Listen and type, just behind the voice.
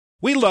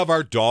We love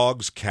our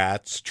dogs,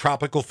 cats,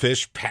 tropical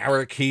fish,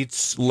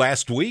 parakeets.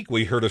 Last week,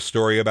 we heard a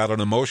story about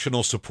an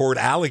emotional support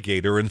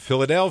alligator in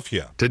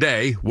Philadelphia.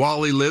 Today,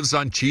 Wally lives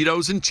on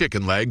Cheetos and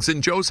chicken legs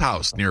in Joe's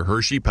house near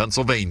Hershey,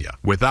 Pennsylvania,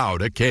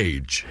 without a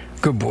cage.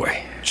 Good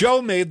boy.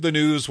 Joe made the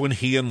news when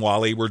he and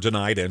Wally were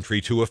denied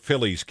entry to a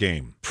Phillies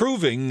game,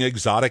 proving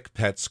exotic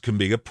pets can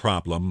be a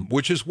problem,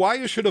 which is why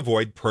you should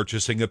avoid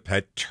purchasing a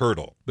pet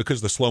turtle,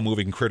 because the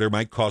slow-moving critter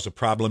might cause a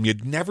problem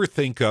you'd never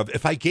think of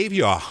if I gave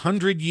you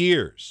 100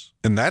 years.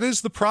 And that is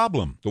the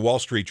problem. The Wall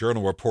Street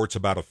Journal reports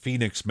about a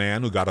Phoenix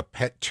man who got a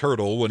pet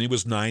turtle when he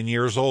was 9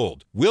 years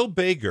old. Will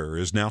Bager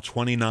is now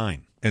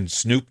 29. And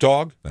Snoop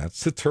Dogg,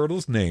 that's the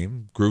turtle's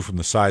name, grew from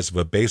the size of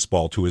a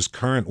baseball to his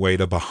current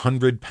weight of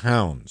 100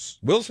 pounds.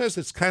 Will says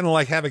it's kind of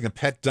like having a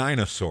pet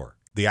dinosaur.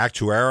 The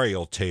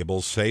actuarial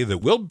tables say that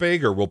Will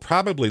Bager will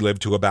probably live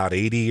to about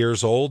 80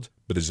 years old,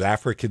 but his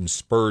African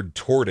spurred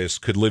tortoise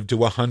could live to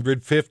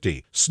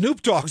 150.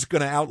 Snoop Dogg's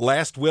going to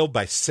outlast Will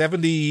by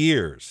 70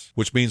 years,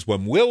 which means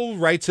when Will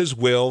writes his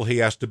will, he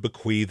has to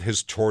bequeath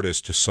his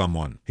tortoise to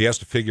someone. He has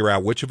to figure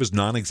out which of his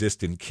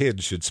non-existent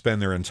kids should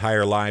spend their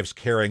entire lives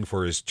caring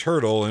for his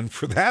turtle, and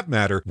for that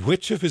matter,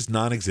 which of his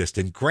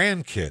non-existent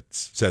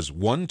grandkids. Says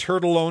one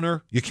turtle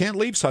owner, you can't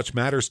leave such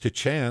matters to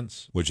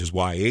chance, which is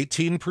why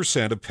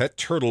 18% of pet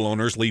turtle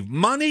owners leave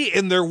money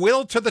in their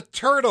will to the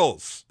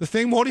turtles. The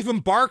thing won't even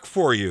bark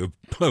for you.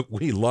 But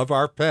we love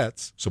our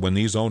pets. So when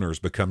these owners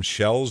become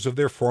shells of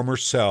their former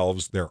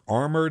selves, their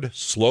armored,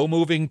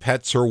 slow-moving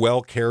pets are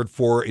well cared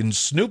for, in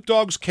Snoop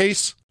Dogg's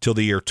case, till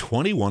the year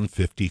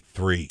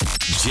 2153.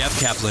 Jeff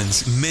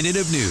Kaplan's Minute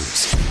of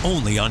News,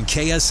 only on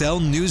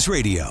KSL News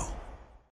Radio.